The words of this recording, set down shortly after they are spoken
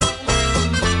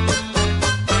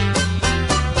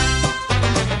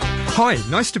Hi,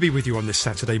 nice to be with you on this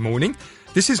Saturday morning.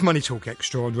 This is Money Talk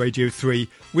Extra on Radio 3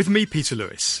 with me, Peter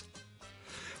Lewis.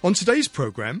 On today's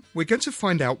programme, we're going to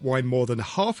find out why more than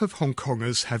half of Hong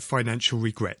Kongers have financial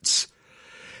regrets.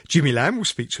 Jimmy Lam will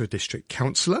speak to a district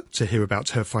councillor to hear about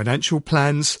her financial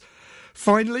plans.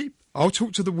 Finally, I'll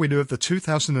talk to the winner of the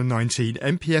 2019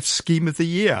 MPF Scheme of the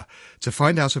Year to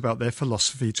find out about their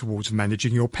philosophy towards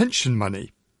managing your pension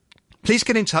money. Please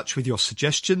get in touch with your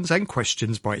suggestions and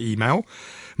questions by email,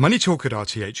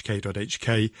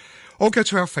 moneytalk@rthk.hk, or go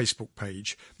to our Facebook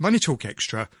page, Money Talk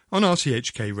Extra, on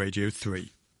RTHK Radio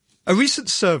 3. A recent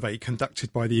survey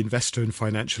conducted by the Investor and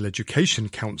Financial Education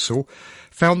Council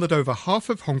found that over half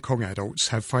of Hong Kong adults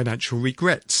have financial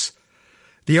regrets.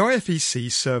 The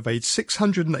IFEC surveyed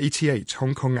 688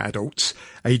 Hong Kong adults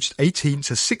aged 18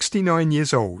 to 69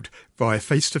 years old via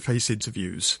face-to-face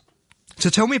interviews. To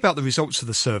tell me about the results of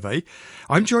the survey,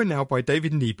 I'm joined now by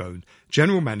David Kneebone,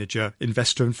 General Manager,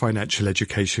 Investor and Financial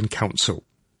Education Council.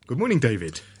 Good morning,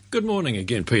 David. Good morning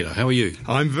again, Peter. How are you?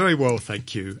 I'm very well,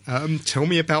 thank you. Tell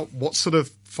me about what sort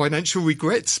of financial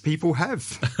regrets people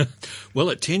have. Well,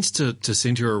 it tends to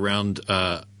centre around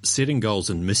setting goals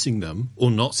and missing them, or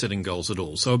not setting goals at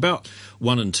all. So about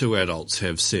 1 in 2 adults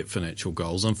have set financial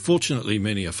goals. Unfortunately,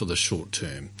 many are for the short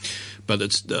term. But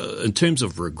it's in terms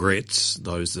of regrets,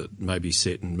 those that maybe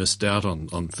set and missed out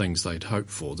on things they'd hoped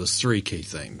for, there's 3 key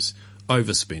themes.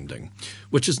 Overspending,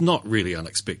 which is not really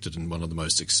unexpected in one of the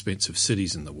most expensive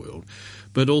cities in the world,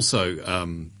 but also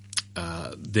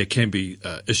there can be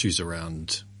issues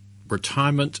around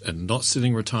retirement and not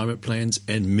setting retirement plans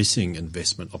and missing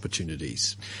investment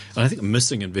opportunities. And I think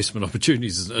missing investment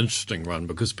opportunities is an interesting one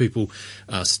because people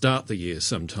start the year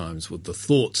sometimes with the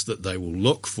thoughts that they will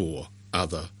look for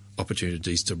other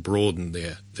opportunities to broaden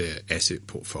their asset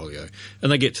portfolio,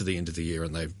 and they get to the end of the year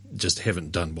and they just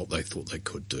haven't done what they thought they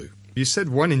could do. You said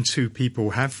 1 in 2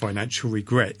 people have financial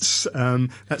regrets.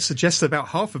 That suggests about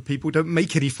half of people don't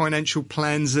make any financial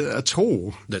plans at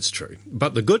all. That's true.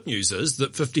 But the good news is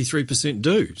that 53%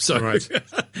 do. So, right.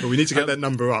 But we need to get that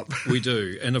number up. We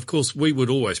do. And of course, we would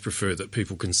always prefer that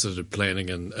people considered planning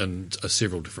in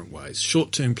several different ways.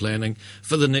 Short-term planning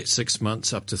for the next 6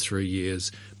 months up to 3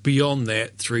 years. Beyond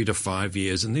that, 3 to 5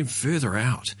 years, and then further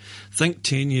out. Think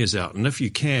 10 years out. And if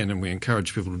you can, and we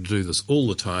encourage people to do this all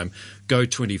the time, go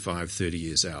 25, 30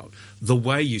 years out. The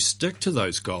way you stick to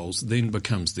those goals then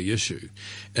becomes the issue.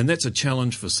 And that's a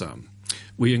challenge for some.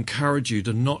 We encourage you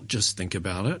to not just think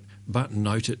about it, but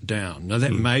note it down. Now,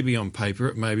 that may be on paper.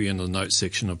 It may be in the notes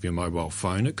section of your mobile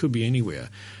phone. It could be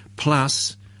anywhere.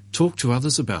 Plus, talk to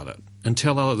others about it. And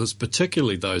tell others,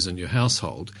 particularly those in your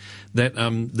household, that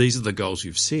these are the goals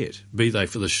you've set, be they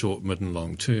for the short, mid and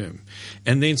long term.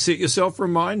 And then set yourself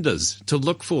reminders to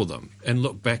look for them and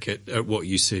look back at what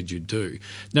you said you'd do.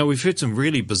 Now, we've had some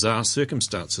really bizarre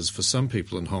circumstances for some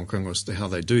people in Hong Kong as to how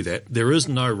they do that. There is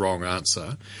no wrong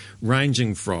answer,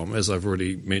 ranging from, as I've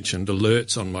already mentioned,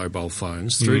 alerts on mobile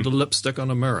phones through to lipstick on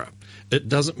a mirror. It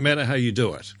doesn't matter how you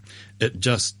do it. It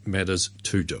just matters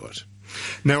to do it.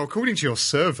 Now, according to your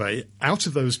survey, out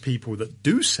of those people that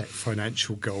do set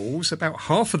financial goals, about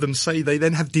half of them say they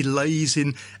then have delays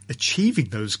in achieving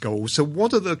those goals. So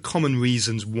what are the common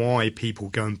reasons why people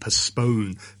go and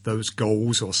postpone those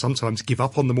goals or sometimes give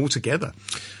up on them altogether?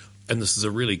 And this is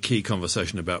a really key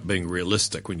conversation about being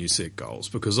realistic when you set goals,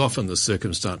 because often the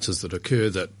circumstances that occur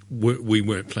that we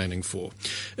weren't planning for.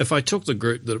 If I took the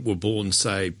group that were born,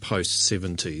 say,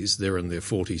 post-70s, they're in their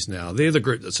 40s now, they're the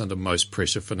group that's under most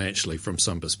pressure financially from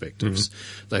some perspectives.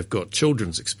 They've got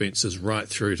children's expenses right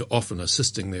through to often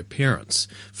assisting their parents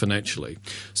financially.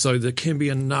 So there can be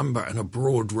a number and a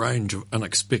broad range of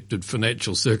unexpected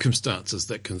financial circumstances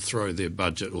that can throw their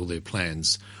budget or their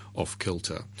plans off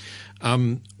kilter.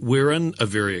 We're in a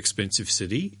very expensive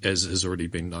city, as has already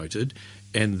been noted,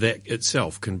 and that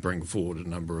itself can bring forward a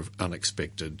number of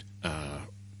unexpected,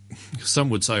 some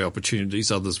would say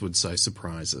opportunities, others would say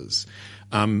surprises.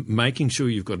 Making sure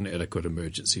you've got an adequate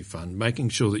emergency fund, making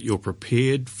sure that you're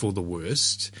prepared for the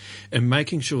worst, and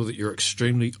making sure that you're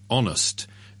extremely honest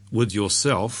with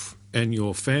yourself and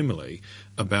your family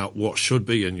about what should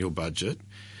be in your budget,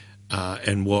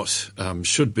 and what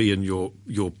should be in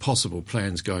your possible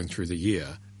plans going through the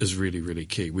year is really, really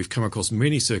key. We've come across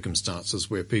many circumstances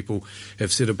where people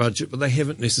have set a budget, but they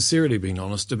haven't necessarily been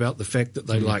honest about the fact that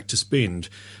they like to spend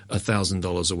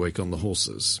 $1,000 a week on the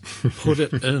horses. Put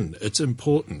it in. It's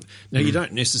important. Now, you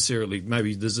don't necessarily,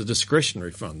 maybe there's a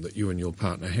discretionary fund that you and your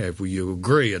partner have where you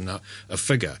agree on a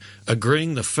figure.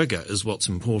 Agreeing the figure is what's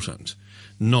important,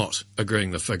 not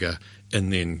agreeing the figure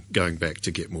and then going back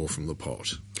to get more from the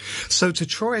pot. So to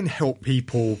try and help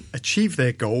people achieve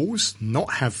their goals,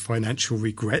 not have financial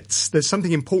regrets, there's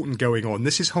something important going on.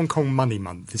 This is Hong Kong Money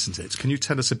Month, isn't it? Can you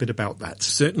tell us a bit about that?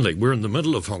 Certainly. We're in the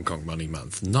middle of Hong Kong Money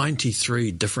Month.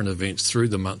 93 different events through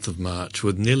the month of March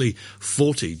with nearly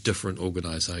 40 different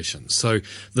organisations. So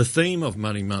the theme of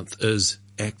Money Month is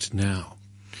Act Now.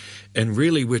 And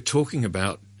really we're talking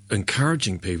about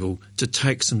encouraging people to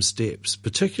take some steps,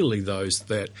 particularly those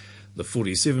that the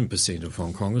 47% of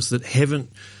Hong Kongers that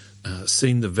haven't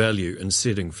seen the value in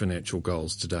setting financial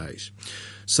goals to date.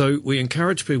 So we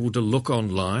encourage people to look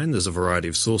online. There's a variety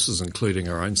of sources, including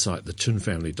our own site,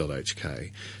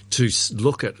 thetwinfamily.hk, to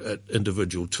look at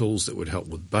individual tools that would help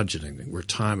with budgeting,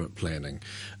 retirement planning,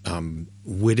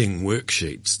 wedding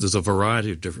worksheets. There's a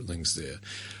variety of different things there.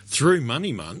 Through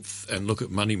Money Month, and look at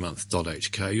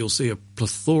moneymonth.hk, you'll see a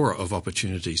plethora of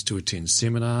opportunities to attend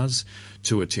seminars,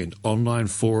 to attend online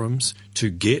forums, to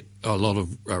get a lot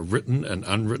of written and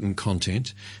unwritten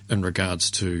content in regards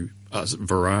to a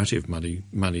variety of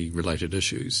money-related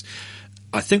issues.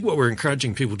 I think what we're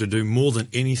encouraging people to do more than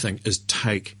anything is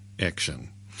take action,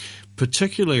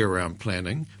 particularly around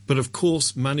planning. But of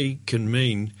course, money can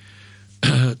mean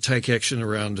take action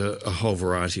around a whole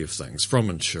variety of things, from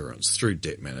insurance, through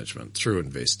debt management, through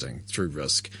investing, through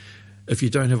risk. If you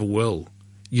don't have a will,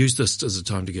 use this as a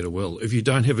time to get a will. If you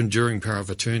don't have enduring power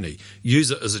of attorney, use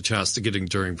it as a chance to get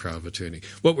enduring power of attorney.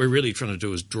 What we're really trying to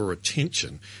do is draw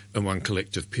attention in one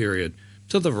collective period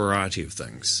to the variety of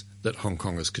things that Hong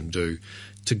Kongers can do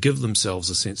to give themselves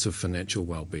a sense of financial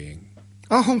well-being.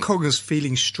 Are Hong Kongers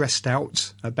feeling stressed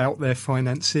out about their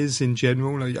finances in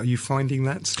general? Are you finding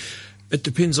that? It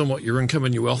depends on what your income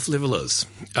and your wealth level is.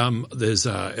 There's,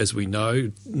 as we know,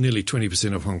 nearly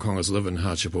 20% of Hong Kongers live in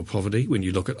hardship or poverty. When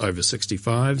you look at over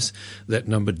 65s, that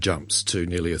number jumps to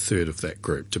nearly a third of that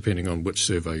group, depending on which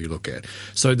survey you look at.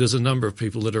 So there's a number of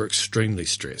people that are extremely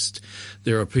stressed.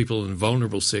 There are people in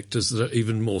vulnerable sectors that are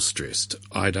even more stressed.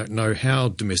 I don't know how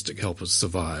domestic helpers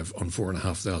survive on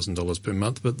 $4,500 per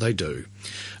month, but they do.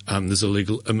 There's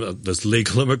legal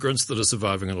immigrants that are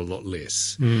surviving on a lot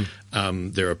less.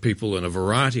 There are people in a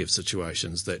variety of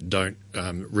situations that don't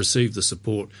receive the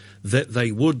support that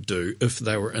they would do if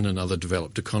they were in another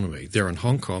developed economy. They're in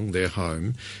Hong Kong, they're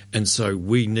home, and so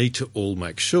we need to all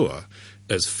make sure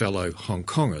as fellow Hong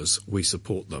Kongers, we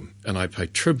support them. And I pay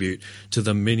tribute to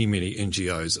the many, many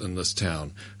NGOs in this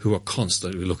town who are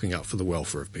constantly looking out for the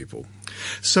welfare of people.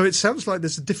 So it sounds like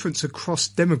there's a difference across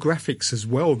demographics as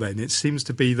well then. It seems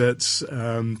to be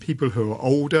that people who are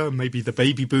older, maybe the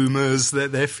baby boomers,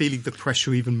 they're feeling the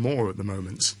pressure even more at the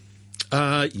moment.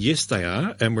 Yes, they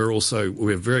are, and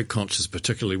we're very conscious,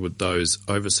 particularly with those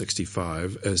over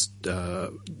 65, as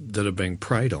that are being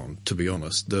preyed on. To be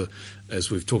honest,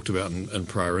 as we've talked about in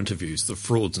prior interviews, the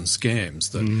frauds and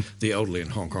scams that the elderly in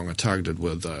Hong Kong are targeted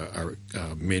with are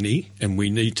many, and we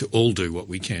need to all do what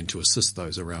we can to assist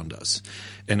those around us,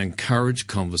 and encourage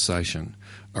conversation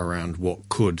around what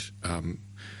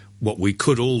we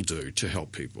could all do to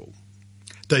help people.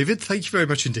 David, thank you very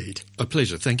much indeed. A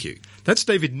pleasure, thank you. That's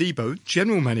David Nebo,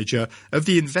 General Manager of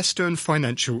the Investor and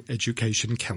Financial Education Council.